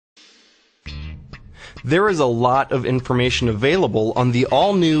There is a lot of information available on the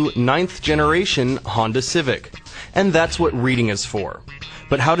all-new 9th generation Honda Civic, and that's what reading is for.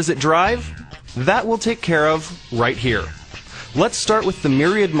 But how does it drive? That we'll take care of right here. Let's start with the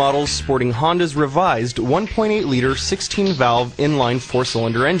myriad models sporting Honda's revised 1.8-liter 16-valve inline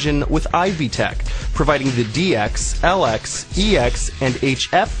 4-cylinder engine with iVTEC, providing the DX, LX, EX, and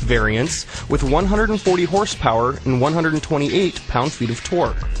HF variants with 140 horsepower and 128 pound-feet of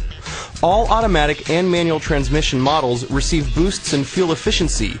torque. All automatic and manual transmission models receive boosts in fuel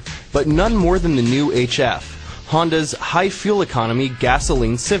efficiency, but none more than the new HF, Honda's high fuel economy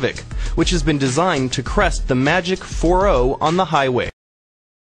gasoline Civic, which has been designed to crest the magic 4.0 on the highway.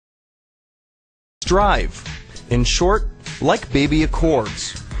 Drive. In short, like baby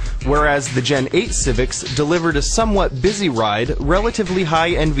Accords. Whereas the Gen 8 Civics delivered a somewhat busy ride, relatively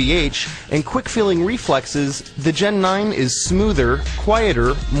high NVH, and quick-feeling reflexes, the Gen 9 is smoother,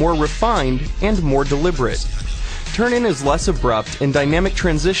 quieter, more refined, and more deliberate. Turn-in is less abrupt and dynamic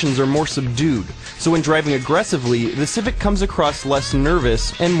transitions are more subdued, so when driving aggressively, the Civic comes across less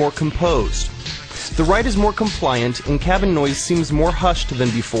nervous and more composed. The ride is more compliant and cabin noise seems more hushed than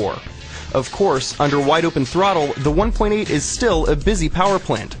before. Of course, under wide-open throttle, the 1.8 is still a busy power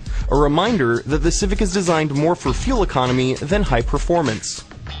plant, a reminder that the Civic is designed more for fuel economy than high performance.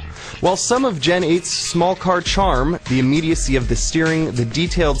 While some of Gen 8's small car charm, the immediacy of the steering, the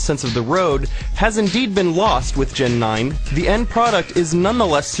detailed sense of the road, has indeed been lost with Gen 9, the end product is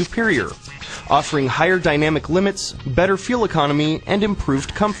nonetheless superior, offering higher dynamic limits, better fuel economy, and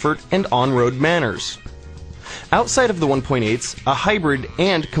improved comfort and on-road manners. Outside of the 1.8s, a hybrid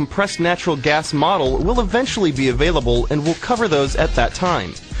and compressed natural gas model will eventually be available and we'll cover those at that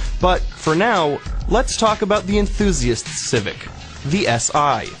time. But for now, let's talk about the enthusiast Civic, the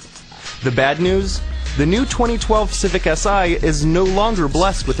SI. The bad news? The new 2012 Civic Si is no longer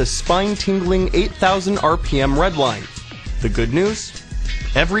blessed with a spine-tingling 8,000 RPM redline. The good news?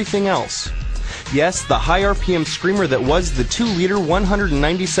 Everything else. Yes, the high RPM screamer that was the 2-liter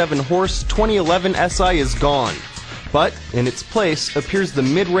 197-horse 2011 Si is gone. But in its place appears the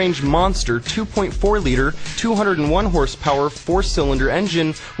mid-range monster 2.4-liter 201 horsepower 4-cylinder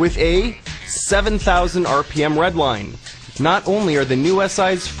engine with a 7,000 RPM redline. Not only are the new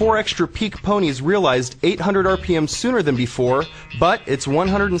SI's 4 extra peak ponies realized 800 RPM sooner than before, but its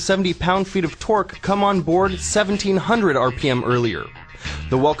 170 pound-feet of torque come on board 1700 RPM earlier.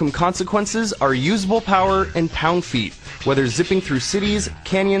 The welcome consequences are usable power and pound-feet, whether zipping through cities,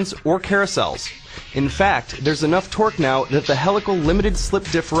 canyons, or carousels. In fact, there's enough torque now that the helical limited slip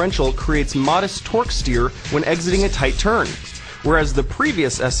differential creates modest torque steer when exiting a tight turn, whereas the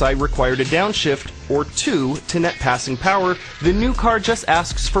previous SI required a downshift or 2 to net passing power. The new car just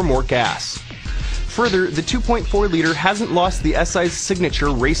asks for more gas. Further, the 2.4-liter hasn't lost the SI's signature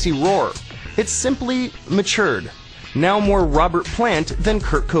racy roar. It's simply matured. Now more Robert Plant than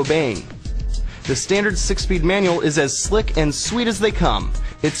Kurt Cobain. The standard 6-speed manual is as slick and sweet as they come.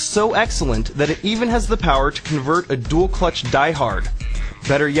 It's so excellent that it even has the power to convert a dual-clutch diehard.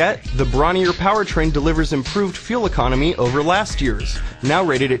 Better yet, the brawnier powertrain delivers improved fuel economy over last year's, now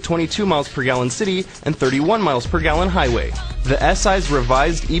rated at 22 miles per gallon city and 31 miles per gallon highway. The SI's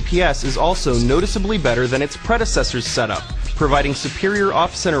revised EPS is also noticeably better than its predecessor's setup, providing superior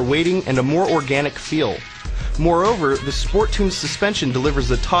off-center weighting and a more organic feel. Moreover, the sport-tuned suspension delivers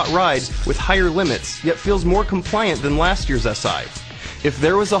a taut ride with higher limits, yet feels more compliant than last year's SI. If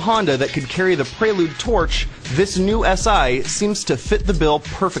there was a Honda that could carry the Prelude torch, this new SI seems to fit the bill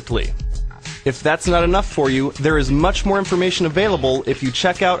perfectly. If that's not enough for you, there is much more information available if you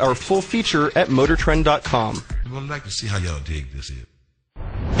check out our full feature at motortrend.com. We're going to like to see how y'all dig this is.